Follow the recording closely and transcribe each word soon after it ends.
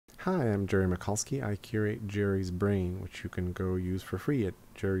Hi, I'm Jerry Mikulski. I curate Jerry's Brain, which you can go use for free at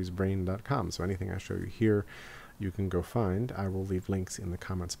jerrysbrain.com. So anything I show you here, you can go find. I will leave links in the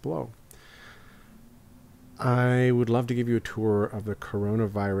comments below. I would love to give you a tour of the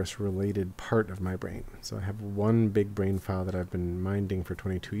coronavirus-related part of my brain. So I have one big brain file that I've been minding for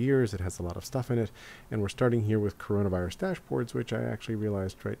 22 years. It has a lot of stuff in it. And we're starting here with coronavirus dashboards, which I actually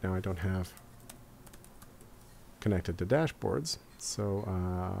realized right now I don't have connected to dashboards.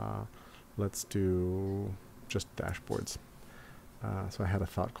 So let's do just dashboards. So I had a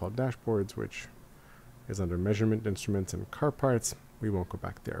thought called dashboards, which is under measurement instruments and car parts. We won't go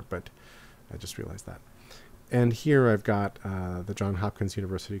back there, but I just realized that. And here I've got the Johns Hopkins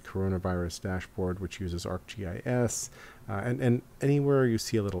University Coronavirus Dashboard, which uses ArcGIS. And anywhere you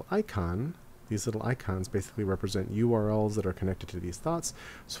see a little icon, these little icons basically represent URLs that are connected to these thoughts.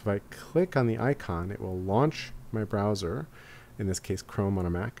 So if I click on the icon, it will launch my browser, in this case Chrome on a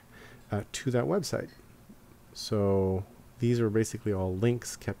Mac, to that website. So these are basically all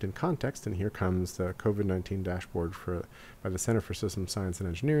links kept in context, and here comes the COVID-19 dashboard by the Center for Systems Science and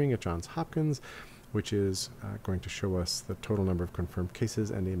Engineering at Johns Hopkins, which is going to show us the total number of confirmed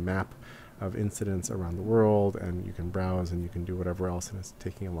cases and a map of incidents around the world, and you can browse and you can do whatever else, and it's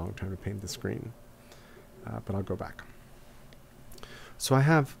taking a long time to paint the screen. But I'll go back. So I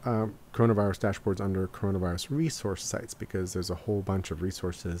have coronavirus dashboards under coronavirus resource sites because there's a whole bunch of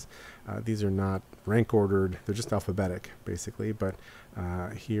resources. These are not rank ordered, they're just alphabetic basically, but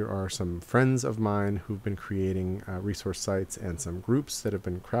here are some friends of mine who've been creating resource sites and some groups that have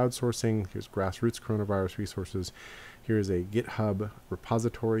been crowdsourcing. Here's grassroots coronavirus resources. Here is a GitHub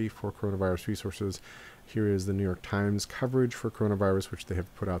repository for coronavirus resources. Here is the New York Times coverage for coronavirus, which they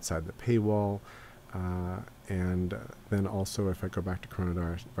have put outside the paywall. And then also, if I go back to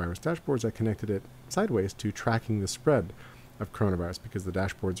coronavirus dashboards, I connected it sideways to tracking the spread of coronavirus because the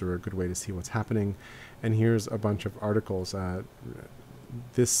dashboards are a good way to see what's happening. And here's a bunch of articles.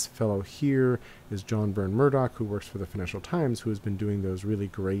 This fellow here is John Byrne Murdoch, who works for the Financial Times, who has been doing those really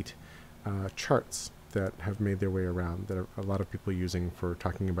great charts that have made their way around, that a lot of people are using for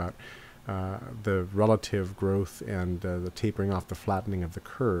talking about the relative growth and the tapering off, the flattening of the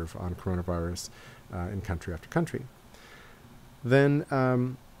curve on coronavirus in country after country. Then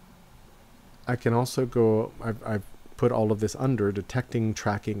I can also go, I've put all of this under detecting,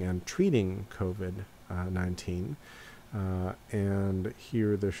 tracking, and treating COVID-19. And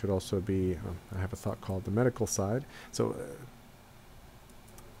here there should also be, I have a thought called the medical side. So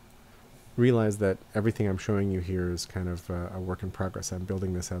realize that everything I'm showing you here is kind of a work in progress. I'm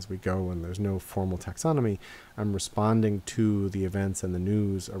building this as we go, and there's no formal taxonomy. I'm responding to the events and the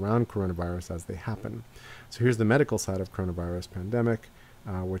news around coronavirus as they happen. So here's the medical side of coronavirus pandemic,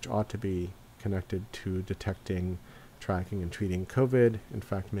 which ought to be connected to detecting, tracking, and treating COVID. In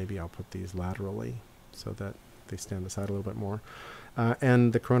fact, maybe I'll put these laterally so that they stand aside a little bit more.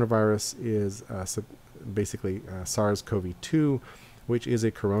 And the coronavirus is basically SARS-CoV-2, which is a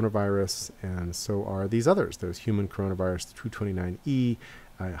coronavirus, and so are these others. There's human coronavirus 229E,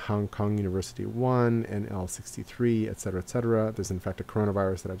 Hong Kong University 1, NL63, etc., etc. There's in fact a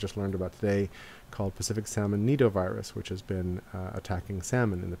coronavirus that I just learned about today called Pacific salmon nidovirus, which has been attacking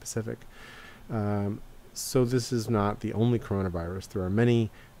salmon in the Pacific. So this is not the only coronavirus. There are many.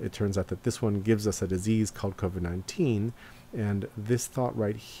 It turns out that this one gives us a disease called COVID-19, and this thought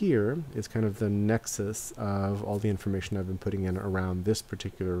right here is kind of the nexus of all the information I've been putting in around this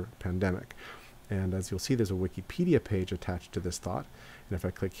particular pandemic. And as you'll see, there's a Wikipedia page attached to this thought. And if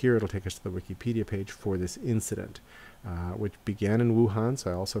I click here, it'll take us to the Wikipedia page for this incident, which began in Wuhan. So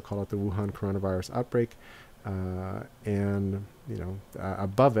I also call it the Wuhan coronavirus outbreak. And, you know,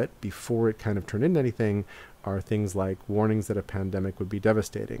 above it, before it kind of turned into anything, are things like warnings that a pandemic would be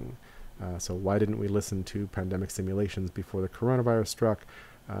devastating. So why didn't we listen to pandemic simulations before the coronavirus struck?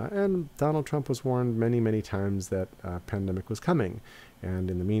 And Donald Trump was warned many, many times that a pandemic was coming.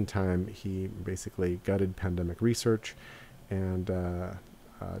 And in the meantime, he basically gutted pandemic research and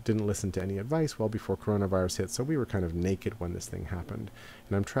didn't listen to any advice well before coronavirus hit. So we were kind of naked when this thing happened.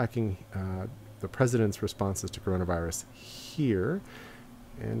 And I'm tracking the president's responses to coronavirus here.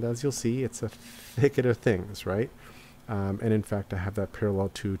 And as you'll see, it's a thicket of things, right? And in fact, I have that parallel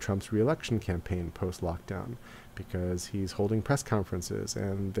to Trump's re-election campaign post-lockdown, because he's holding press conferences,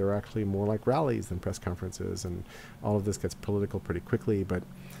 and they're actually more like rallies than press conferences, and all of this gets political pretty quickly, but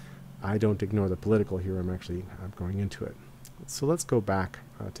I don't ignore the political here. I'm actually going into it. So let's go back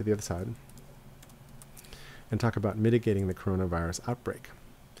to the other side and talk about mitigating the coronavirus outbreak.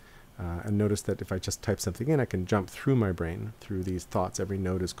 And notice that if I just type something in, I can jump through my brain, through these thoughts. Every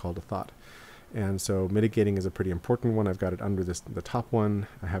node is called a thought. And so mitigating is a pretty important one. I've got it under the top one.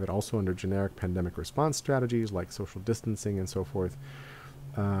 I have it also under generic pandemic response strategies like social distancing and so forth.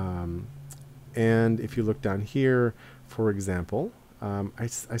 And if you look down here, for example, I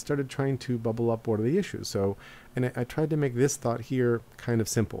started trying to bubble up what are the issues. So, and I tried to make this thought here kind of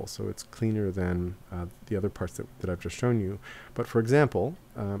simple, so it's cleaner than the other parts that I've just shown you. But for example,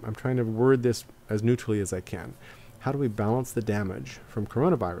 I'm trying to word this as neutrally as I can. How do we balance the damage from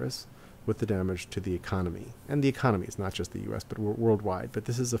coronavirus with the damage to the economy? And the economy is not just the US, but worldwide. But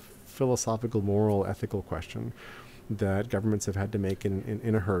this is a philosophical, moral, ethical question that governments have had to make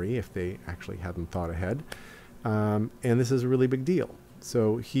in a hurry if they actually hadn't thought ahead. And this is a really big deal.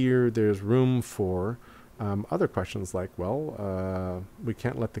 So here there's room for other questions like, well, we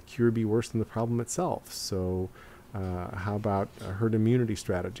can't let the cure be worse than the problem itself. So how about herd immunity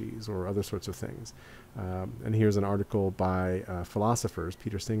strategies or other sorts of things? And here's an article by philosophers,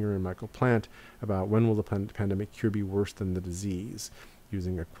 Peter Singer and Michael Plant, about when will the pandemic cure be worse than the disease,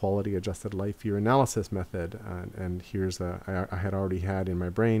 using a quality-adjusted life year analysis method. And here's I had already had in my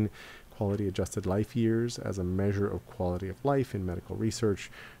brain quality-adjusted life years as a measure of quality of life in medical research,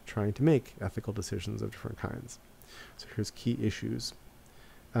 trying to make ethical decisions of different kinds. So here's key issues.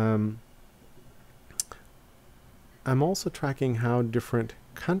 I'm also tracking how different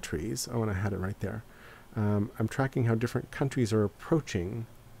countries, oh, and I had it right there. I'm tracking how different countries are approaching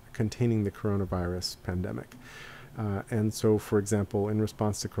containing the coronavirus pandemic. And so, for example, in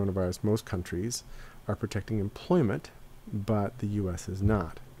response to coronavirus, most countries are protecting employment, but the U.S. is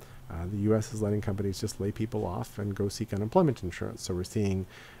not. The U.S. is letting companies just lay people off and go seek unemployment insurance. So we're seeing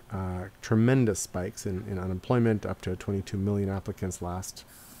tremendous spikes in unemployment, up to 22 million applicants last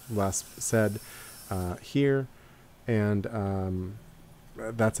said here. And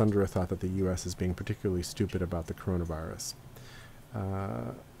that's under a thought that the U.S. is being particularly stupid about the coronavirus.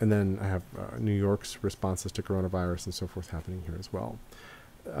 And then I have New York's responses to coronavirus and so forth happening here as well.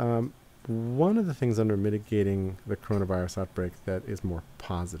 One of the things under mitigating the coronavirus outbreak that is more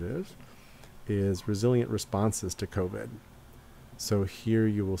positive is resilient responses to COVID. So here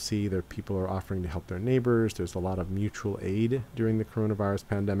you will see that people are offering to help their neighbors. There's a lot of mutual aid during the coronavirus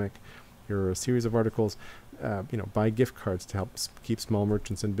pandemic. Here are a series of articles, buy gift cards to help keep small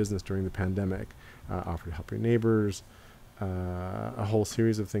merchants in business during the pandemic, offer to help your neighbors, a whole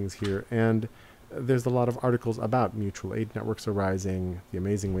series of things here. And there's a lot of articles about mutual aid networks arising, the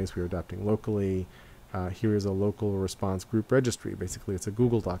amazing ways we are adapting locally. Here is a local response group registry. Basically, it's a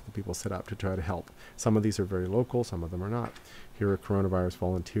Google Doc that people set up to try to help. Some of these are very local, some of them are not. Here are coronavirus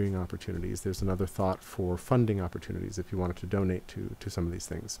volunteering opportunities. There's another thought for funding opportunities if you wanted to donate to some of these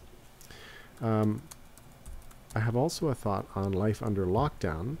things. I have also a thought on life under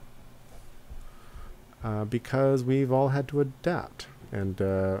lockdown because we've all had to adapt. And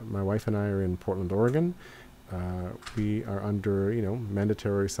my wife and I are in Portland, Oregon. We are under,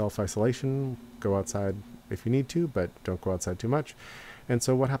 mandatory self-isolation. Go outside if you need to, but don't go outside too much. And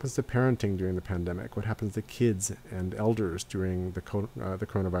so what happens to parenting during the pandemic? What happens to kids and elders during the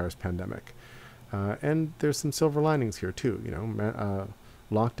coronavirus pandemic? And there's some silver linings here too.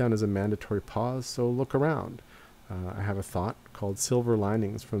 Lockdown is a mandatory pause, so look around. I have a thought called Silver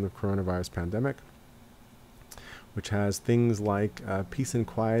Linings from the Coronavirus Pandemic, which has things like peace and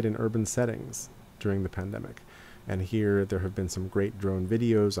quiet in urban settings during the pandemic. And here there have been some great drone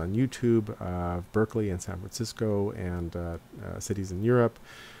videos on YouTube of Berkeley and San Francisco and cities in Europe.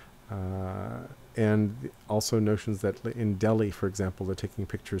 And also notions that in Delhi, for example, they're taking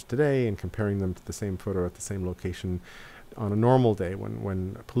pictures today and comparing them to the same photo at the same location on a normal day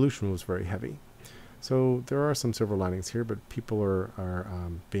when pollution was very heavy. So there are some silver linings here, but people are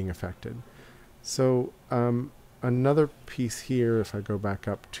being affected. So another piece here, if I go back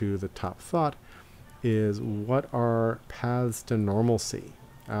up to the top thought, is what are paths to normalcy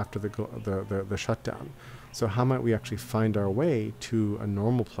after the shutdown? So how might we actually find our way to a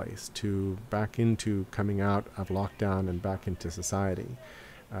normal place, to back into coming out of lockdown and back into society?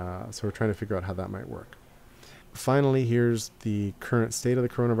 So we're trying to figure out how that might work. Finally, here's the current state of the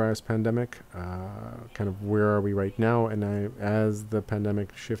coronavirus pandemic, kind of where are we right now, and as the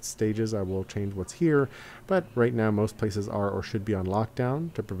pandemic shifts stages, I will change what's here, but right now most places are or should be on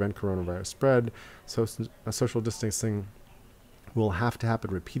lockdown to prevent coronavirus spread. So social distancing will have to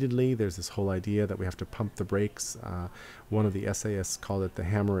happen repeatedly. There's this whole idea that we have to pump the brakes. One of the essayists called it the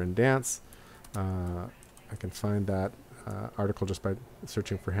hammer and dance. I can find that article just by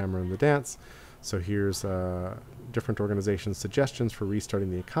searching for hammer and the dance. So here's different organizations' suggestions for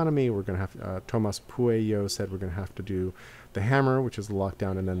restarting the economy. We're going to have, Thomas Pueyo said we're going to have to do the hammer, which is the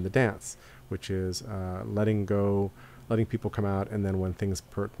lockdown, and then the dance, which is letting go letting people come out, and then when things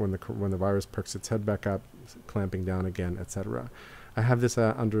when the virus perks its head back up, clamping down again, etc. I have this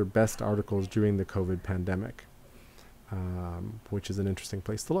under best articles during the COVID pandemic, which is an interesting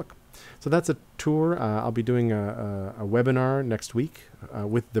place to look. So that's a tour. I'll be doing a webinar next week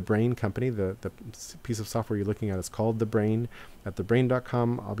with The Brain Company. The piece of software you're looking at is called The Brain at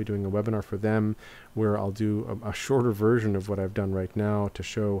thebrain.com. I'll be doing a webinar for them where I'll do a shorter version of what I've done right now to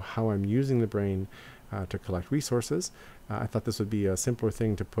show how I'm using The Brain to collect resources. I thought this would be a simpler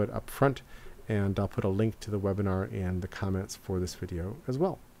thing to put up front, and I'll put a link to the webinar and the comments for this video as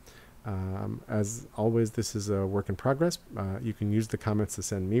well. As always, this is a work in progress. You can use the comments to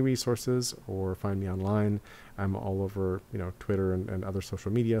send me resources or find me online. I'm all over, Twitter and other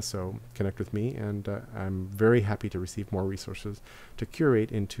social media, so connect with me, and I'm very happy to receive more resources to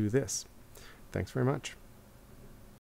curate into this. Thanks very much.